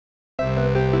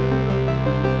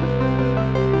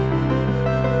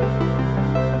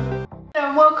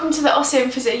welcome to the Osteo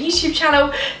and Physio YouTube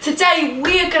channel. Today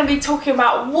we are going to be talking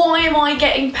about why am I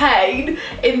getting pain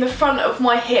in the front of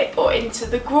my hip or into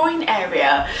the groin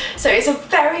area. So it's a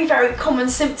very common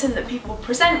symptom that people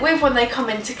present with when they come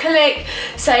into clinic,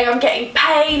 saying I'm getting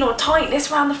pain or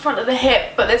tightness around the front of the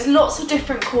hip, but there's lots of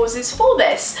different causes for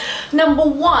this. Number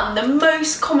one, the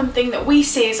most common thing that we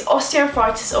see is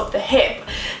osteoarthritis of the hip.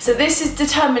 So this is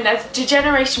determined as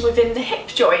degeneration within the hip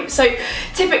joint. So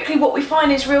typically what we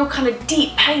find is real kind of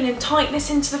deep pain and tightness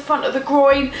into the front of the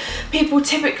groin. People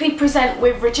typically present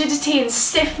with rigidity and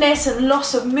stiffness and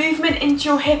loss of movement into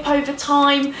your hip over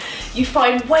time. You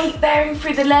find weight bearing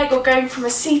through the leg or going from a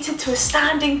seated to a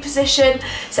standing position.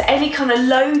 So any kind of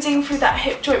loading through that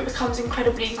hip joint becomes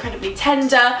incredibly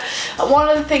tender. And one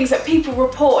of the things that people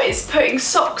report is putting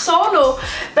socks on or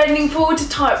bending forward to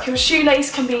tie up your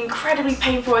shoelace can be incredibly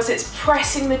painful as it's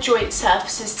pressing the joint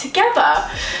surfaces together.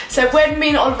 So when me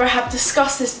and Oliver have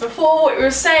discussed this before, what we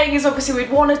were saying is obviously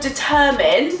we'd want to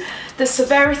determine the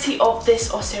severity of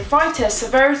this osteoarthritis,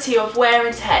 severity of wear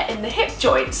and tear in the hip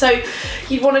joint. So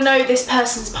you'd want to know this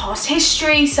person's past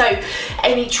history, so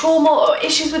any trauma or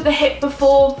issues with the hip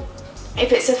before,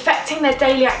 if it's affecting their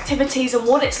daily activities and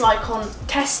what it's like on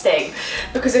testing.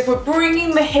 Because if we're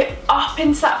bringing the hip up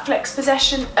into that flex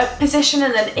position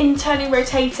and then internally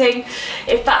rotating,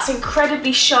 if that's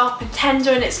incredibly sharp and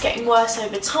tender and it's getting worse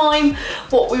over time,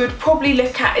 what we would probably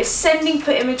look at is sending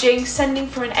for imaging, sending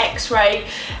for an x-ray,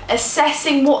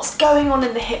 assessing what's going on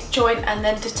in the hip joint and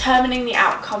then determining the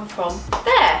outcome from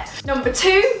there. Number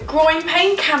two, groin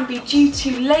pain can be due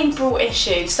to labral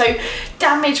issues, so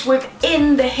damage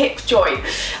within the hip joint.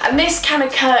 And this can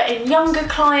occur in younger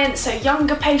clients, so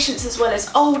younger patients as well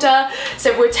as older.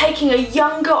 So we're taking a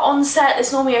younger onset,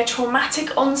 there's normally a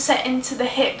traumatic onset into the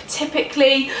hip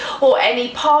typically, or any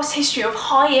past history of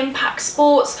high impact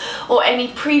sports, or any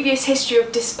previous history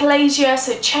of dysplasia,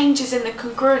 so changes in the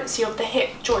congruency of the hip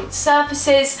joint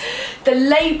surfaces. The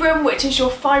labrum, which is your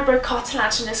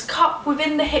fibrocartilaginous cup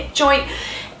within the hip joint,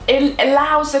 it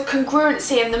allows the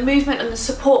congruency and the movement and the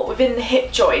support within the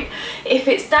hip joint. If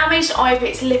it's damaged, either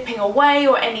it's lipping away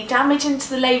or any damage into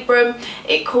the labrum,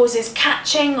 it causes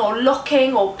catching or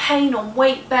locking or pain on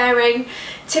weight bearing,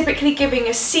 typically giving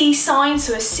a C sign,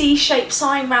 so a C-shaped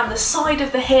sign around the side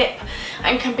of the hip,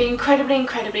 and can be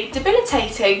incredibly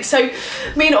debilitating. So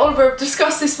me and Oliver have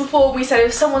discussed this before. We said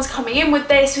if someone's coming in with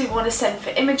this, we want to send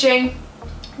for imaging,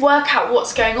 work out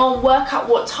what's going on, work out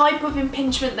what type of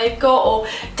impingement they've got or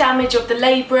damage of the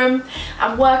labrum,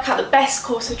 and work out the best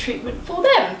course of treatment for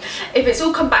them. If it's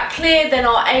all come back clear, then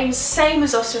our aim, same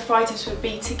as osteoarthritis, would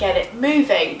be to get it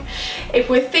moving. If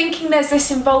we're thinking there's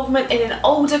this involvement in an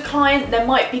older client, there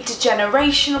might be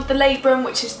degeneration of the labrum,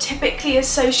 which is typically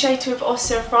associated with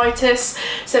osteoarthritis.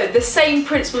 So the same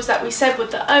principles that we said with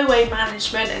the OA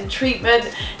management and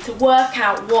treatment to work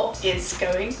out what is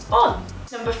going on.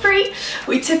 Number three,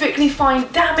 we typically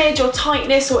find damage or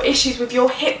tightness or issues with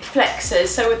your hip flexors,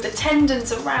 so with the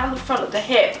tendons around the front of the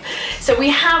hip. So we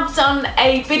have done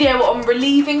a video on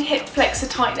relieving hip flexor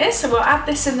tightness, so we'll add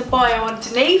this in the bio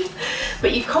underneath,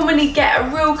 but you commonly get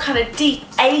a real kind of deep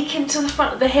ache into the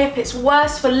front of the hip. It's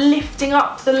worse for lifting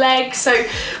up the leg, so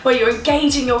where you're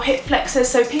engaging your hip flexors.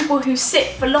 So people who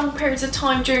sit for long periods of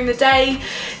time during the day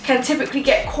can typically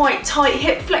get quite tight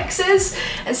hip flexors,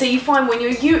 and so you find when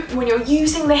you're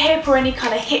using the hip or any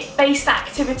kind of hip-based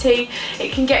activity,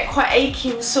 it can get quite achy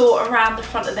and sore around the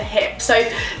front of the hip. So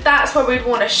that's where we'd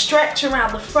want to stretch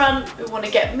around the front. We want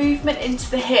to get movement into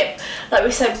the hip, like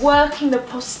we said, working the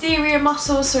posterior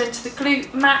muscles, so into the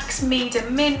glute max, med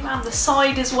and min around the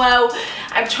side as well,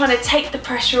 and trying to take the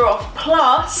pressure off,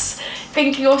 plus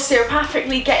thinking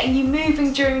osteopathically getting you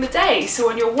moving during the day. So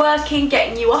when you're working,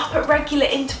 getting you up at regular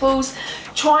intervals,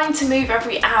 trying to move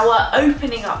every hour,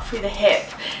 opening up through the hip,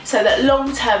 so that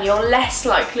long term you're less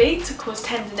likely to cause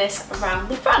tenderness around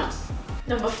the front.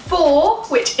 Number four,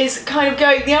 which is kind of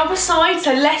going the other side,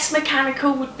 so less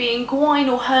mechanical, would be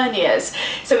inguinal hernias.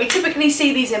 So we typically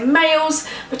see these in males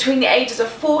between the ages of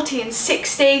 40 and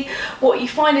 60. What you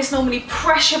find is normally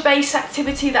pressure-based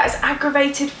activity that is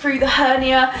aggravated through the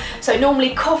hernia. So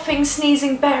normally coughing,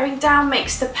 sneezing, bearing down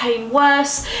makes the pain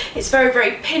worse. It's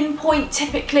very pinpoint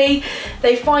typically.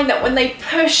 They find that when they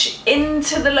push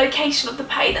into the location of the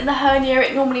pain and the hernia,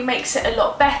 it normally makes it a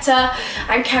lot better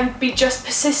and can be just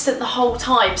persistent the whole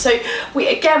time. So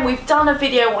we've done a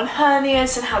video on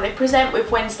hernias and how they present with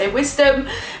Wednesday Wisdom,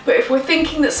 but if we're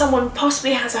thinking that someone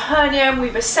possibly has a hernia and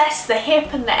we've assessed the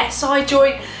hip and the SI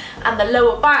joint and the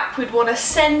lower back, we'd want to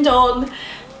send on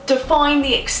define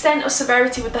the extent of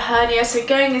severity with the hernia, so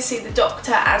going and see the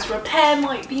doctor as repair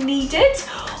might be needed,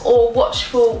 or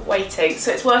watchful waiting.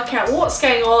 So it's working out what's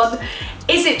going on.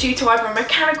 Is it due to either a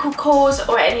mechanical cause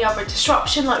or any other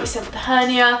disruption, like we said with the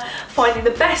hernia, finding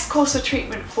the best course of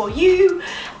treatment for you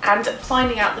and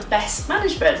finding out the best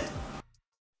management.